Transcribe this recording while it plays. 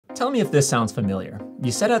Tell me if this sounds familiar.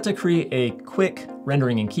 You set out to create a quick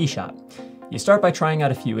rendering in KeyShot. You start by trying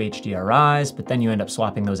out a few HDRIs, but then you end up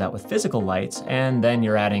swapping those out with physical lights, and then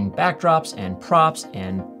you're adding backdrops and props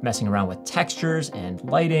and messing around with textures and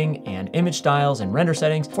lighting and image styles and render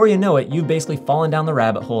settings. Before you know it, you've basically fallen down the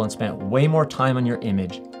rabbit hole and spent way more time on your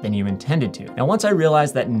image than you intended to. Now, once I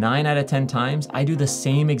realized that 9 out of 10 times I do the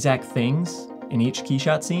same exact things in each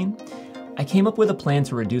KeyShot scene, I came up with a plan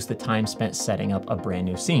to reduce the time spent setting up a brand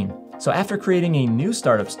new scene. So after creating a new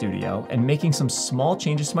startup studio and making some small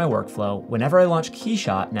changes to my workflow, whenever I launch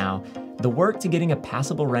KeyShot now, the work to getting a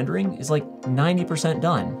passable rendering is like 90%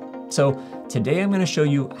 done. So today I'm going to show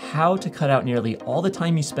you how to cut out nearly all the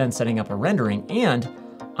time you spend setting up a rendering, and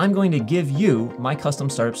I'm going to give you my custom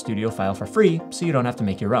startup studio file for free so you don't have to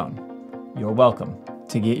make your own. You're welcome.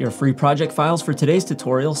 To get your free project files for today's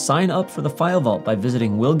tutorial, sign up for the File Vault by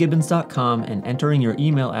visiting willgibbons.com and entering your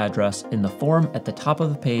email address in the form at the top of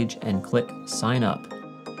the page and click Sign Up.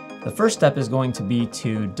 The first step is going to be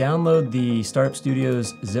to download the Startup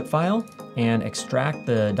Studio's zip file and extract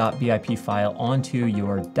the .bip file onto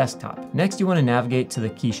your desktop. Next, you want to navigate to the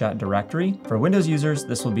KeyShot directory. For Windows users,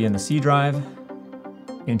 this will be in the C drive,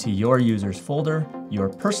 into your users folder, your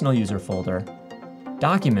personal user folder,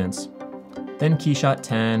 Documents, then KeyShot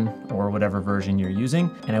 10 or whatever version you're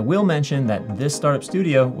using. And I will mention that this Startup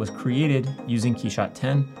Studio was created using KeyShot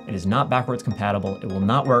 10. It is not backwards compatible. It will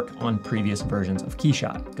not work on previous versions of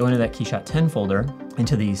KeyShot. Go into that KeyShot 10 folder,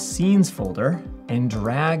 into the Scenes folder, and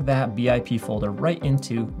drag that BIP folder right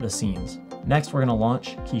into the scenes. Next, we're gonna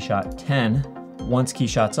launch KeyShot 10. Once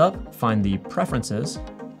KeyShot's up, find the Preferences,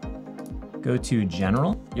 go to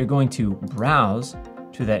General. You're going to browse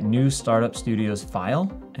to that new Startup Studios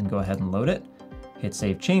file and go ahead and load it. Hit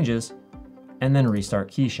Save Changes, and then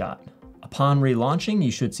restart KeyShot. Upon relaunching,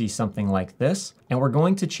 you should see something like this, and we're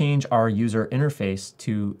going to change our user interface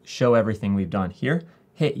to show everything we've done here.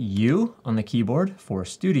 Hit U on the keyboard for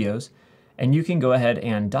Studios, and you can go ahead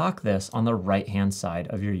and dock this on the right-hand side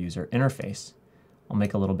of your user interface. I'll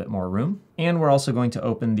make a little bit more room. And we're also going to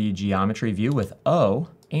open the geometry view with O,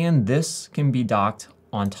 and this can be docked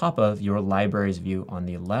on top of your libraries view on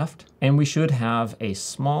the left. And we should have a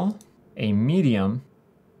small, a medium,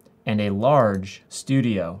 and a large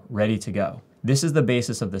studio ready to go. This is the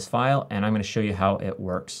basis of this file, and I'm going to show you how it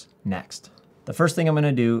works next. The first thing I'm going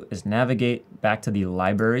to do is navigate back to the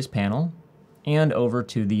Libraries panel and over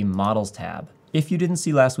to the Models tab. If you didn't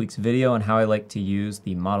see last week's video on how I like to use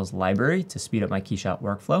the Models library to speed up my KeyShot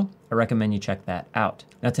workflow, I recommend you check that out.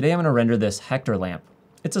 Now today I'm going to render this Hector lamp.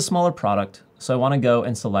 It's a smaller product, so I want to go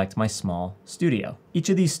and select my small studio. Each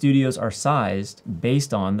of these studios are sized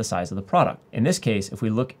based on the size of the product. In this case, if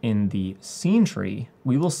we look in the scene tree,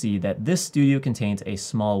 we will see that this studio contains a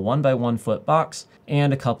small 1x1 foot box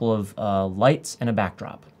and a couple of lights and a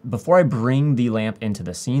backdrop. Before I bring the lamp into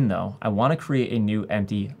the scene though, I want to create a new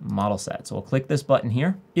empty model set. So we'll click this button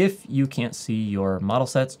here. If you can't see your model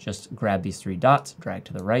sets, just grab these 3 dots, drag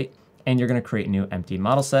to the right, and you're gonna create a new empty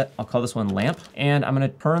model set. I'll call this one lamp, and I'm gonna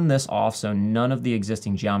turn this off so none of the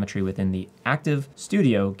existing geometry within the active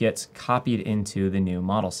studio gets copied into the new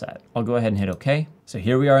model set. I'll go ahead and hit OK. So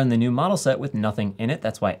here we are in the new model set with nothing in it.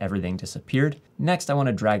 That's why everything disappeared. Next, I want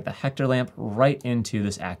to drag the Hector lamp right into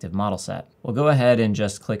this active model set. We'll go ahead and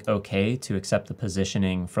just click OK to accept the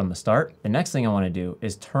positioning from the start. The next thing I want to do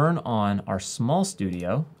is turn on our small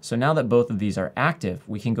studio. So now that both of these are active,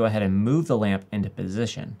 we can go ahead and move the lamp into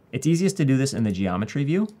position. It's easiest to do this in the geometry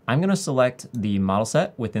view. I'm going to select the model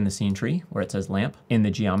set within the scene tree where it says lamp. In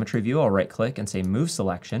the geometry view, I'll right click and say move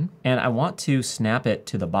selection. And I want to snap it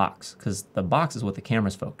to the box because the box is what the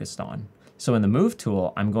camera's focused on. So in the Move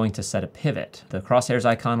tool, I'm going to set a pivot. The crosshairs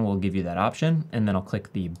icon will give you that option, and then I'll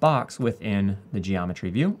click the box within the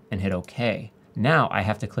geometry view and hit OK. Now I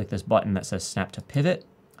have to click this button that says Snap to Pivot,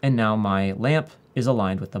 and now my lamp is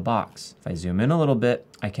aligned with the box. If I zoom in a little bit,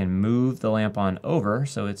 I can move the lamp on over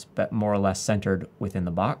so it's more or less centered within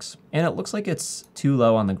the box. And it looks like it's too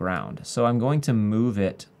low on the ground, so I'm going to move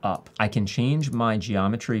it up. I can change my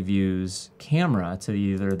geometry view's camera to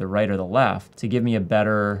either the right or the left to give me a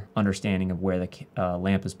better understanding of where the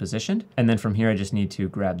lamp is positioned. And then from here, I just need to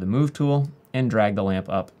grab the Move tool and drag the lamp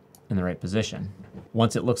up in the right position.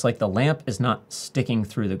 Once it looks like the lamp is not sticking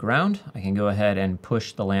through the ground, I can go ahead and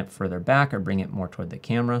push the lamp further back or bring it more toward the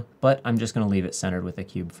camera, but I'm just going to leave it centered with the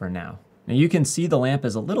cube for now. Now you can see the lamp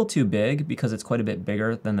is a little too big because it's quite a bit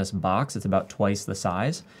bigger than this box. It's about twice the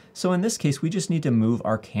size. So in this case, we just need to move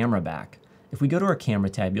our camera back. If we go to our camera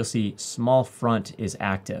tab, you'll see small front is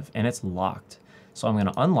active and it's locked. So I'm going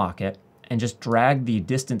to unlock it and just drag the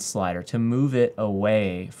distance slider to move it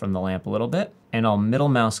away from the lamp a little bit. And I'll middle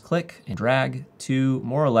mouse click and drag to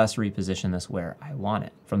more or less reposition this where I want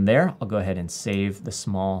it. From there, I'll go ahead and save the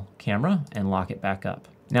small camera and lock it back up.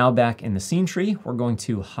 Now back in the scene tree, we're going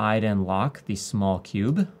to hide and lock the small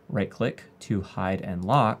cube. Right click to hide and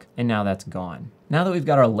lock, and now that's gone. Now that we've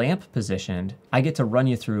got our lamp positioned, I get to run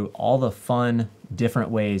you through all the fun, different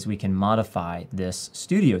ways we can modify this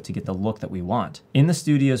studio to get the look that we want. In the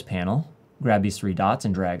Studios panel, grab these three dots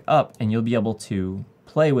and drag up, and you'll be able to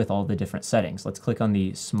play with all the different settings. Let's click on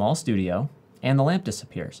the small studio, and the lamp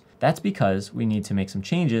disappears. That's because we need to make some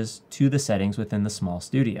changes to the settings within the small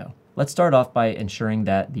studio. Let's start off by ensuring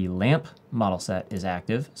that the lamp model set is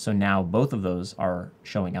active. So now both of those are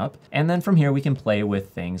showing up. And then from here, we can play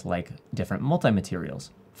with things like different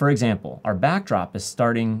multi-materials. For example, our backdrop is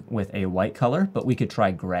starting with a white color, but we could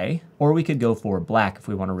try gray, or we could go for black if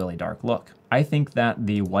we want a really dark look. I think that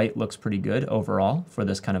the white looks pretty good overall for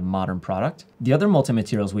this kind of modern product. The other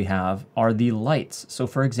multi-materials we have are the lights. So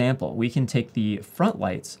for example, we can take the front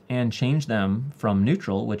lights and change them from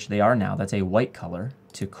neutral, which they are now, that's a white color,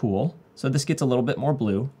 to cool. So this gets a little bit more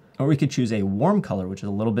blue. Or we could choose a warm color, which is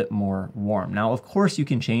a little bit more warm. Now, of course, you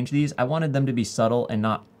can change these. I wanted them to be subtle and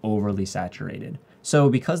not overly saturated. So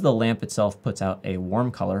because the lamp itself puts out a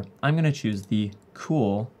warm color, I'm gonna choose the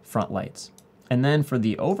cool front lights. And then for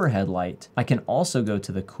the overhead light, I can also go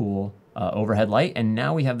to the cool overhead light, and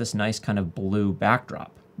now we have this nice kind of blue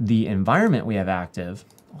backdrop. The environment we have active,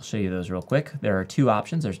 I'll show you those real quick. There are two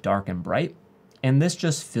options, there's dark and bright, and this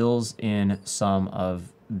just fills in some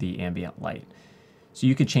of the ambient light. So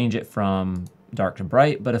you could change it from dark to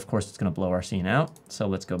bright, but of course it's gonna blow our scene out. So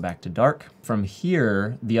let's go back to dark. From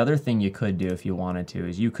here, the other thing you could do if you wanted to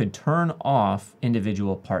is you could turn off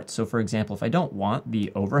individual parts. So for example, if I don't want the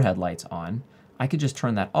overhead lights on, I could just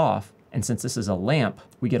turn that off. And since this is a lamp,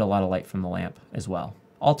 we get a lot of light from the lamp as well.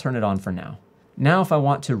 I'll turn it on for now. Now, if I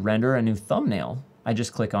want to render a new thumbnail, I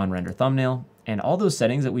just click on render thumbnail, and all those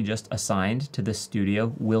settings that we just assigned to this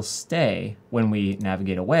studio will stay when we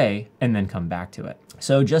navigate away and then come back to it.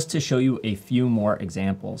 So just to show you a few more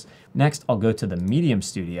examples, next I'll go to the medium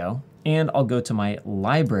studio and I'll go to my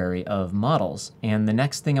library of models. And the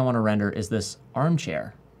next thing I want to render is this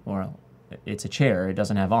armchair, or it's a chair, it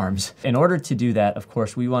doesn't have arms. In order to do that, of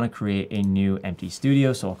course, we want to create a new empty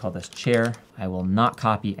studio. So I'll call this chair. I will not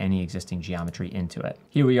copy any existing geometry into it.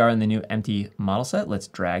 Here we are in the new empty model set. Let's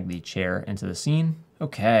drag the chair into the scene.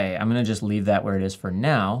 Okay, I'm gonna just leave that where it is for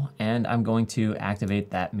now, and I'm going to activate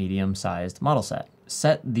that medium-sized model set.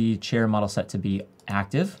 Set the chair model set to be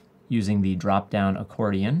active using the drop-down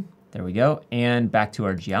accordion. There we go, and back to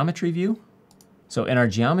our geometry view. So in our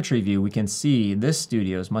geometry view, we can see this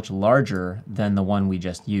studio is much larger than the one we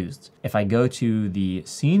just used. If I go to the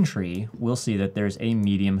scene tree, we'll see that there's a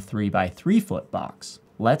medium 3x3 foot box.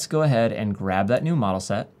 Let's go ahead and grab that new model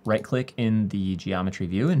set, right click in the geometry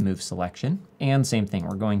view and move selection. And same thing,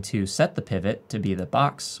 we're going to set the pivot to be the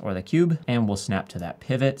box or the cube, and we'll snap to that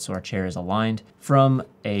pivot so our chair is aligned. From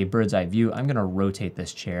a bird's eye view, I'm gonna rotate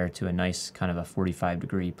this chair to a nice kind of a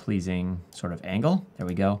 45-degree pleasing sort of angle. There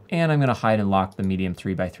we go. And I'm gonna hide and lock the medium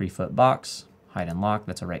 3x3 foot box. Hide and lock,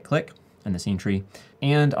 that's a right click in the scene tree.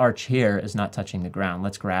 And our chair is not touching the ground.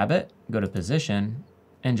 Let's grab it, go to position,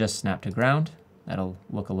 and just snap to ground. That'll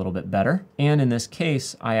look a little bit better. And in this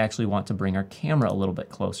case, I actually want to bring our camera a little bit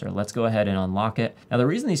closer. Let's go ahead and unlock it. Now, the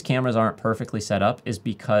reason these cameras aren't perfectly set up is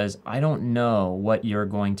because I don't know what you're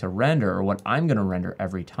going to render or what I'm gonna render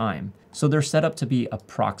every time. So they're set up to be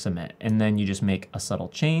approximate, and then you just make a subtle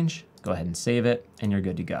change, go ahead and save it, and you're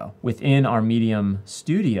good to go. Within our medium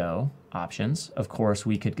studio options, of course,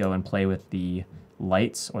 we could go and play with the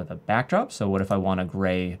lights or the backdrop. So what if I want a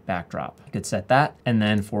gray backdrop? I could set that. And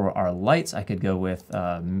then for our lights, I could go with,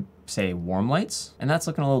 say, warm lights. And that's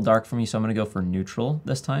looking a little dark for me, so I'm gonna go for neutral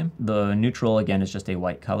this time. The neutral, again, is just a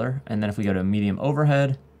white color. And then if we go to medium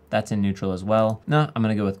overhead, that's in neutral as well. No, I'm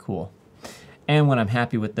gonna go with cool. And when I'm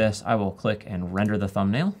happy with this, I will click and render the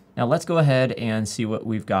thumbnail. Now let's go ahead and see what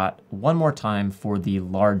we've got one more time for the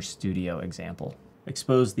large studio example.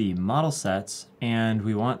 Expose the model sets, and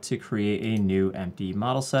we want to create a new empty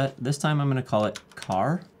model set. This time I'm going to call it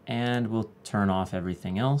car, and we'll turn off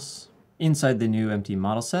everything else. Inside the new empty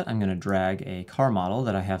model set, I'm going to drag a car model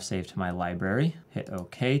that I have saved to my library, hit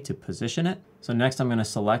OK to position it, So next I'm going to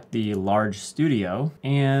select the large studio,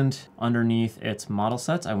 and underneath its model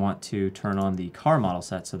sets, I want to turn on the car model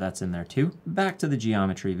set, so that's in there too. Back to the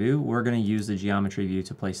geometry view, we're going to use the geometry view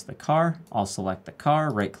to place the car. I'll select the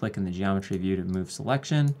car, right click in the geometry view to move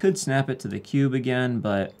selection. Could snap it to the cube again,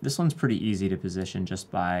 but this one's pretty easy to position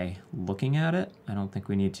just by looking at it. I don't think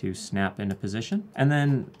we need to snap into position. And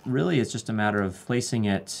then really it's just a matter of placing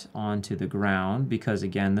it onto the ground, because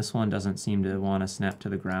again, this one doesn't seem to want to snap to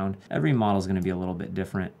the ground. Every model is going to be a little bit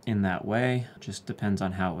different in that way. Just depends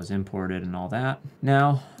on how it was imported and all that.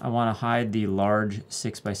 Now I want to hide the large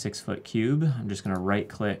 6x6 foot cube. I'm just going to right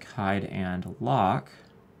click, hide and lock.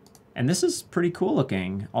 And this is pretty cool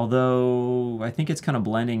looking, although I think it's kind of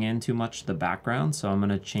blending in too much to the background. So I'm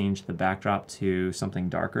going to change the backdrop to something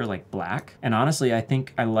darker, like black. And honestly, I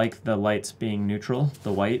think I like the lights being neutral,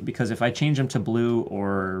 the white, because if I change them to blue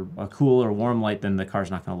or a cool or warm light, then the car's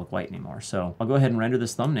not going to look white anymore. So I'll go ahead and render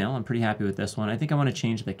this thumbnail. I'm pretty happy with this one. I think I want to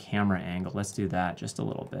change the camera angle. Let's do that just a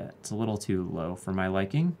little bit. It's a little too low for my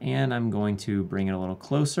liking. And I'm going to bring it a little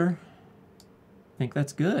closer. I think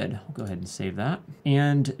that's good. I'll go ahead and save that.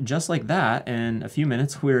 And just like that, in a few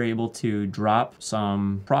minutes, we're able to drop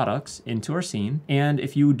some products into our scene. And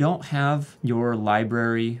if you don't have your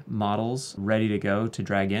library models ready to go to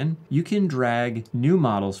drag in, you can drag new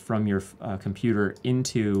models from your computer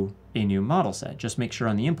into a new model set. Just make sure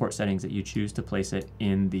on the import settings that you choose to place it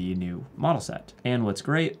in the new model set. And what's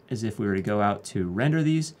great is if we were to go out to render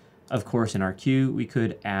these, of course, in our queue, we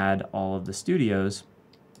could add all of the studios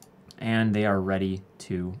and they are ready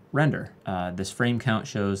to render. This frame count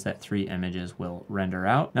shows that 3 images will render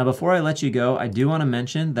out. Now, before I let you go, I do want to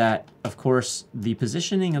mention that, of course, the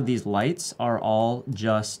positioning of these lights are all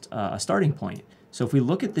just a starting point. So if we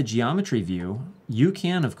look at the geometry view, you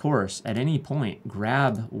can, of course, at any point,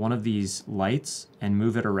 grab one of these lights and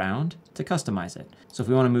move it around to customize it. So if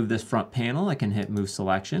we want to move this front panel, I can hit move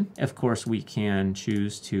selection. Of course, we can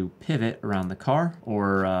choose to pivot around the car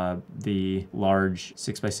or the large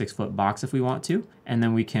 6x6 foot box if we want to. And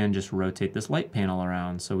then we can just rotate this light panel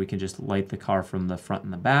around. So we can just light the car from the front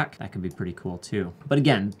and the back. That could be pretty cool too. But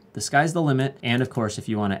again, the sky's the limit. And of course, if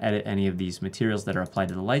you want to edit any of these materials that are applied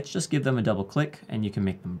to the lights, just give them a double click and you can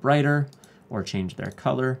make them brighter or change their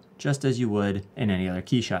color, just as you would in any other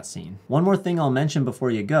KeyShot scene. One more thing I'll mention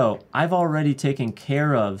before you go, I've already taken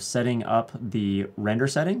care of setting up the render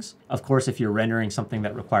settings. Of course, if you're rendering something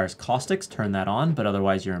that requires caustics, turn that on, but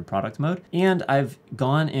otherwise you're in product mode. And I've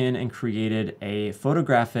gone in and created a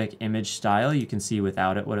photographic image style. You can see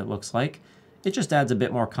without it what it looks like. It just adds a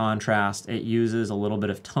bit more contrast. It uses a little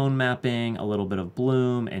bit of tone mapping, a little bit of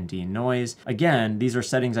bloom and denoise. Again, these are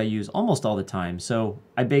settings I use almost all the time, so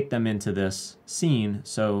I bake them into this scene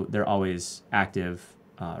so they're always active,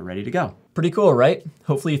 ready to go. Pretty cool, right?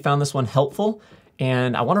 Hopefully you found this one helpful.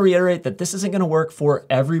 And I want to reiterate that this isn't going to work for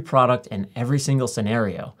every product in every single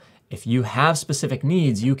scenario. If you have specific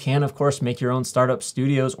needs, you can, of course, make your own startup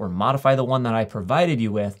studios or modify the one that I provided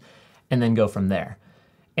you with and then go from there.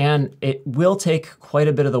 And it will take quite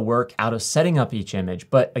a bit of the work out of setting up each image,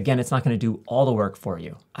 but again, it's not going to do all the work for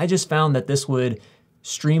you. I just found that this would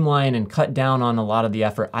streamline and cut down on a lot of the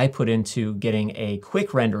effort I put into getting a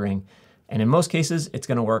quick rendering, and in most cases, it's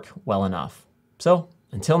going to work well enough. So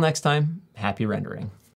until next time, happy rendering.